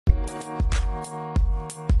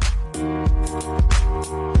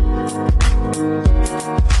What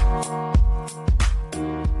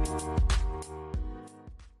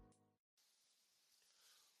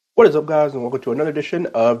is up, guys, and welcome to another edition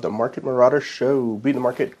of the Market Marauder Show. Beat the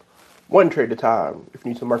market one trade at a time. If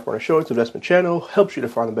you need some Market Marauder Show, it's an investment channel, helps you to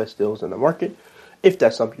find the best deals in the market. If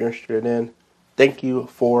that's something you're interested in, thank you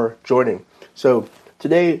for joining. So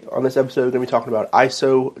today on this episode, we're going to be talking about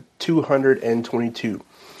ISO 222.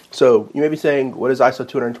 So you may be saying, what is ISO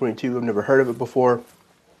 222? I've never heard of it before.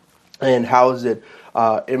 And how is it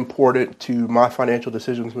important to my financial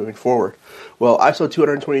decisions moving forward? Well, ISO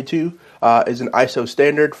 222 is an ISO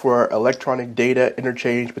standard for electronic data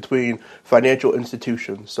interchange between financial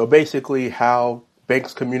institutions. So basically how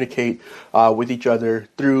banks communicate with each other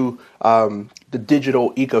through the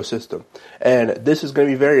digital ecosystem. And this is going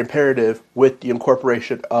to be very imperative with the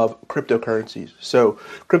incorporation of cryptocurrencies. So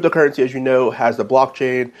cryptocurrency, as you know, has the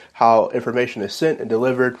blockchain, how information is sent and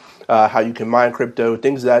delivered, how you can mine crypto,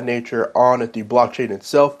 things of that nature on the blockchain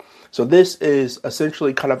itself. So this is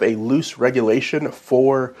essentially kind of a loose regulation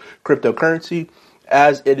for cryptocurrency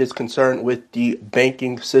as it is concerned with the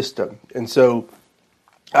banking system. And so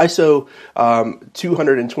ISO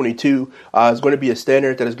 222 is going to be a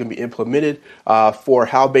standard that is going to be implemented for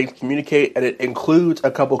how banks communicate, and it includes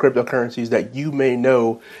a couple cryptocurrencies that you may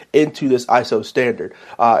know into this ISO standard.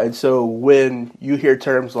 And so when you hear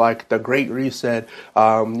terms like the Great Reset,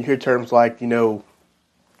 you hear terms like,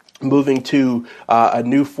 moving to a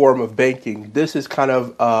new form of banking. This is kind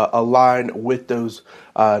of aligned with those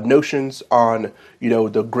notions on,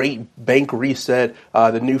 the Great Bank Reset,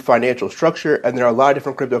 the new financial structure, and there are a lot of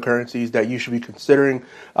different cryptocurrencies that you should be considering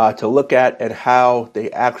to look at and how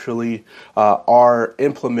they actually are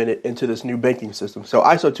implemented into this new banking system. So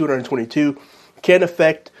ISO 222 can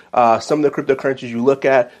affect some of the cryptocurrencies you look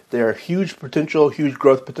at. There are huge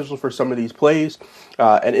growth potential for some of these plays.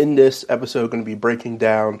 And in this episode, going to be breaking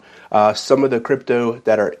down some of the crypto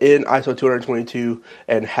that are in ISO 222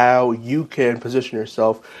 and how you can position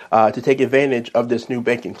yourself to take advantage of this new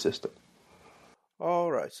banking system.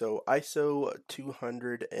 All right, so ISO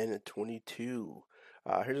 222.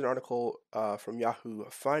 Here's an article from Yahoo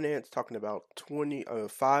Finance talking about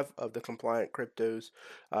 5 of the compliant cryptos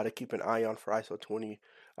to keep an eye on for ISO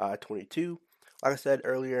 2022. Like I said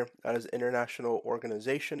earlier, that is International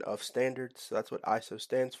Organization of Standards. So that's what ISO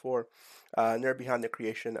stands for. And they're behind the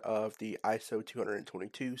creation of the ISO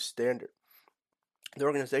 222 standard. The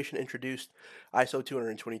organization introduced ISO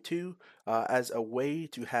 222 as a way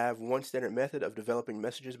to have one standard method of developing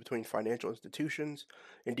messages between financial institutions.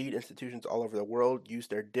 Indeed, institutions all over the world use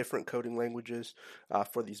their different coding languages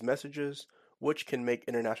for these messages, which can make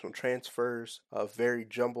international transfers a very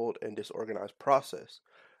jumbled and disorganized process.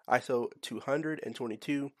 ISO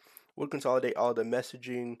 222 would consolidate all the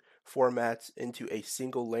messaging formats into a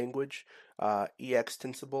single language,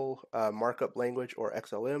 extensible markup language, or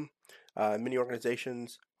XLM. Many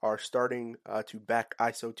organizations are starting to back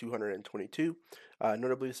ISO 222,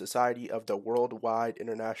 notably the Society of the Worldwide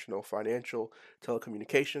International Financial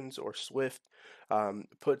Telecommunications, or SWIFT,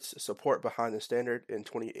 puts support behind the standard in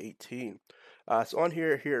 2018. So on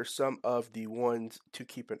here are some of the ones to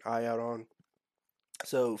keep an eye out on.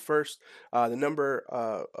 So first, the number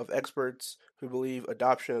of experts who believe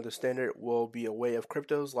adoption of the standard will be a way of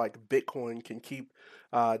cryptos like Bitcoin can keep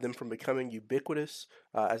them from becoming ubiquitous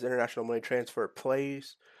as international money transfer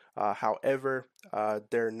plays. However,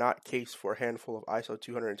 they're not case for a handful of ISO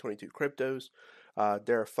 222 cryptos.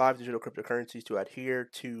 There are 5 digital cryptocurrencies to adhere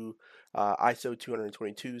to ISO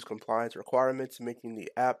 222's compliance requirements, making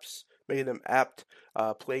them apt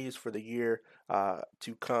plays for the year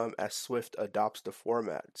to come as Swift adopts the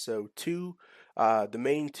format. So the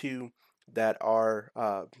main two that are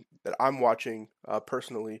that I'm watching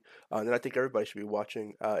personally, and I think everybody should be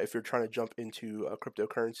watching if you're trying to jump into a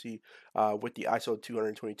cryptocurrency with the ISO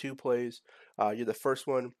 222 plays. You're the first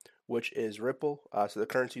one, which is Ripple. So the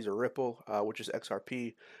currencies are Ripple, which is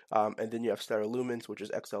XRP, and then you have Stellar Lumens, which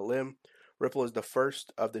is XLM. Ripple is the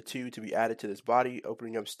first of the 2 to be added to this body,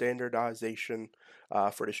 opening up standardization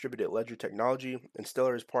for distributed ledger technology. And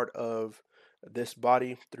Stellar is part of this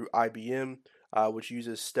body through IBM, which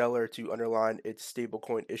uses Stellar to underline its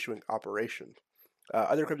stablecoin issuing operation.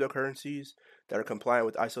 Other cryptocurrencies that are compliant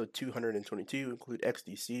with ISO 222 include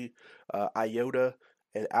XDC, IOTA,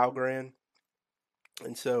 and Algorand.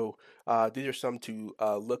 And so these are some to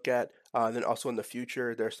look at. And then also in the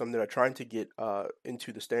future, there are some that are trying to get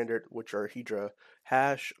into the standard, which are Hydra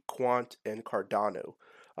Hash, Quant, and Cardano.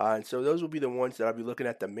 And so those will be the ones that I'll be looking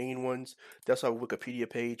at, the main ones. They also have a Wikipedia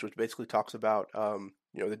page, which basically talks about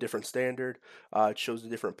the different standard. It shows the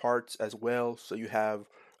different parts as well. So you have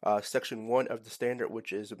Section 1 of the standard,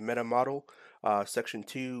 which is meta model, Section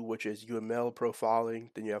 2, which is UML profiling,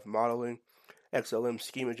 then you have modeling, XLM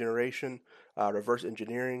schema generation, reverse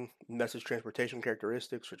engineering, message transportation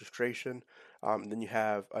characteristics, registration, and then you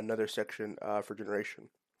have another section for generation.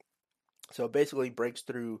 So it basically breaks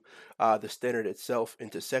through the standard itself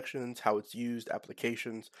into sections, how it's used,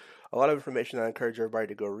 applications, a lot of information that I encourage everybody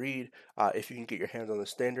to go read if you can get your hands on the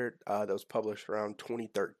standard that was published around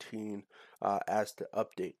 2013 as to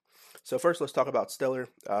update. So first, let's talk about Stellar.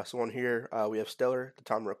 So on here, we have Stellar. At the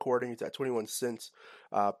time of recording, it's at 21 cents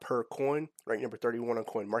per coin, ranked number 31 on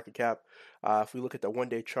CoinMarketCap. If we look at the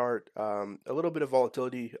one-day chart, a little bit of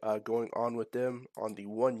volatility going on with them on the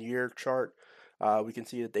one-year chart. We can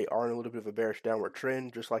see that they are in a little bit of a bearish downward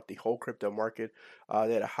trend, just like the whole crypto market.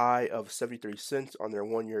 They had a high of 73 cents on their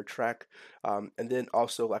one-year track. And then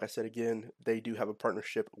also, like I said again, they do have a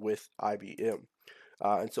partnership with IBM.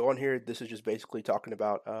 And so on here, this is just basically talking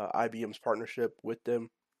about IBM's partnership with them.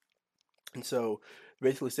 And so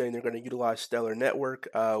basically saying they're going to utilize Stellar Network,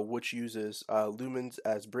 which uses Lumens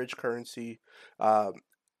as bridge currency.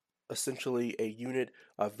 Essentially a unit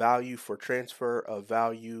of value for transfer of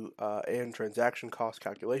value and transaction cost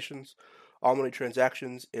calculations. All money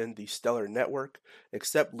transactions in the Stellar network,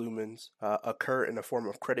 except Lumens, occur in the form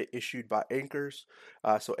of credit issued by anchors.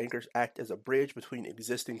 So anchors act as a bridge between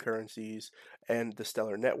existing currencies and the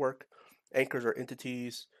Stellar network. Anchors are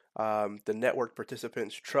entities the network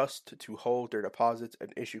participants trust to hold their deposits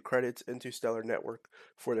and issue credits into Stellar network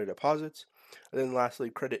for their deposits. And then lastly,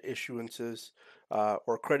 credit issuances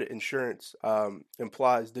or credit insurance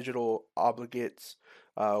implies digital obligates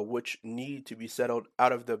which need to be settled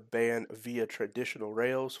out of the ban via traditional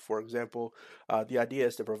rails. For example, the idea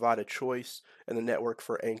is to provide a choice in the network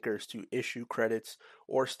for anchors to issue credits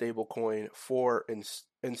or stablecoin for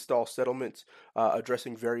install settlements,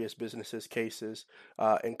 addressing various businesses cases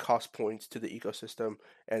and cost points to the ecosystem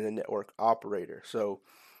and the network operator. So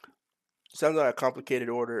sounds like a complicated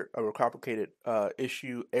order or a complicated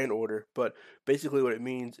issue and order, but basically what it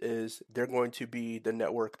means is they're going to be the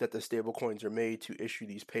network that the stablecoins are made to issue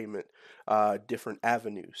these payment different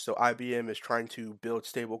avenues. So IBM is trying to build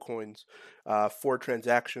stablecoins for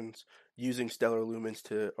transactions using Stellar Lumens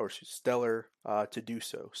to or Stellar to do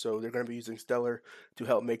so. So they're going to be using Stellar to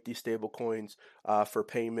help make these stablecoins for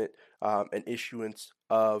payment and issuance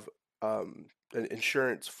of um, an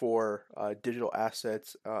insurance for digital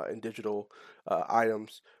assets and digital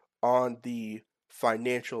items on the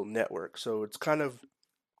financial network. So it's kind of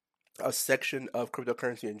a section of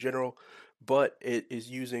cryptocurrency in general, but it is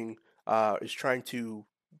using is trying to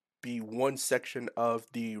be one section of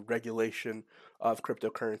the regulation of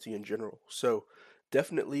cryptocurrency in general. So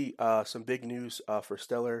definitely some big news for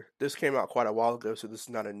Stellar. This came out quite a while ago, so this is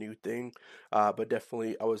not a new thing, but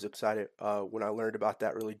definitely I was excited when I learned about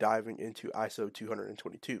that, really diving into ISO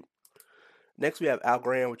 222. Next, we have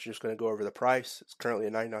Algorand, which is just going to go over the price. It's currently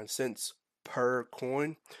at 99 cents per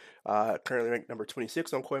coin. Currently ranked number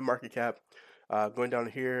 26 on CoinMarketCap. Going down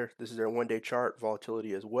here, this is their one-day chart,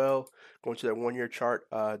 volatility as well. Going to their one-year chart,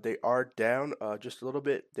 they are down just a little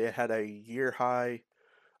bit. They had a year high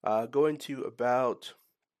going to about,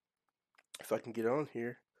 if I can get on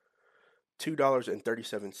here,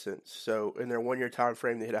 $2.37. So in their one-year time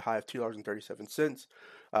frame, they hit a high of $2.37.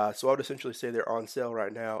 So I would essentially say they're on sale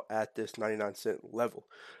right now at this 99-cent level.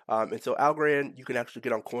 And so Algorand, you can actually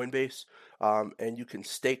get on Coinbase, and you can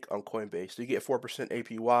stake on Coinbase. So you get 4%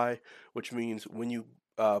 APY, which means when you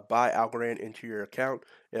buy Algorand into your account,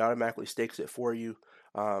 it automatically stakes it for you.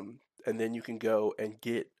 And then you can go and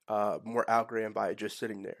get more Algorand by just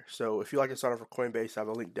sitting there. So if you like to sign up for Coinbase, I have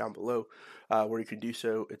a link down below where you can do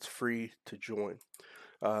so. It's free to join.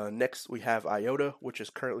 Next, we have IOTA, which is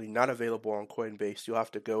currently not available on Coinbase. You'll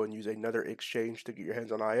have to go and use another exchange to get your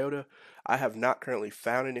hands on IOTA. I have not currently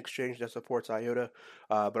found an exchange that supports IOTA,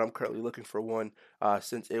 but I'm currently looking for one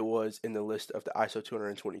since it was in the list of the ISO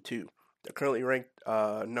 222. They're currently ranked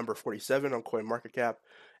number 47 on CoinMarketCap,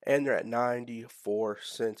 and they're at 94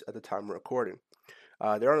 cents at the time of recording.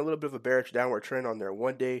 They're on a little bit of a bearish downward trend on their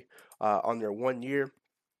 1 day, on their 1 year.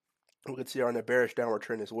 We can see they're on a bearish downward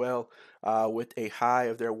trend as well, with a high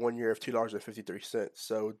of their 1 year of $2.53.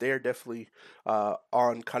 So they're definitely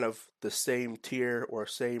on kind of the same tier or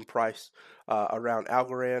same price around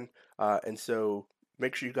Algorand. And so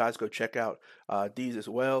make sure you guys go check out these as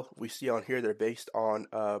well. We see on here they're based on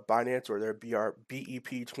Binance or their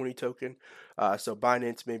BEP20 token. So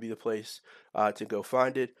Binance may be the place to go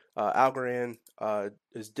find it. Algorand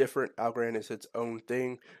is different. Algorand is its own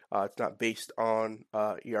thing. It's not based on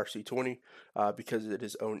ERC20 because it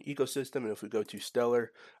is its own ecosystem. And if we go to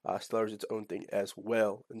Stellar, Stellar is its own thing as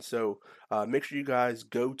well. And so make sure you guys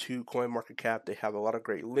go to CoinMarketCap. They have a lot of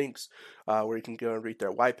great links where you can go and read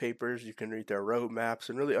their white papers, you can read their roadmaps,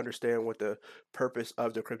 and really understand what the purpose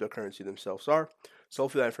of the cryptocurrency themselves are. So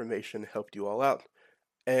hopefully that information helped you all out.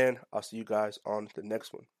 And I'll see you guys on the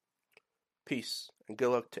next one. Peace and good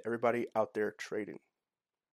luck to everybody out there trading.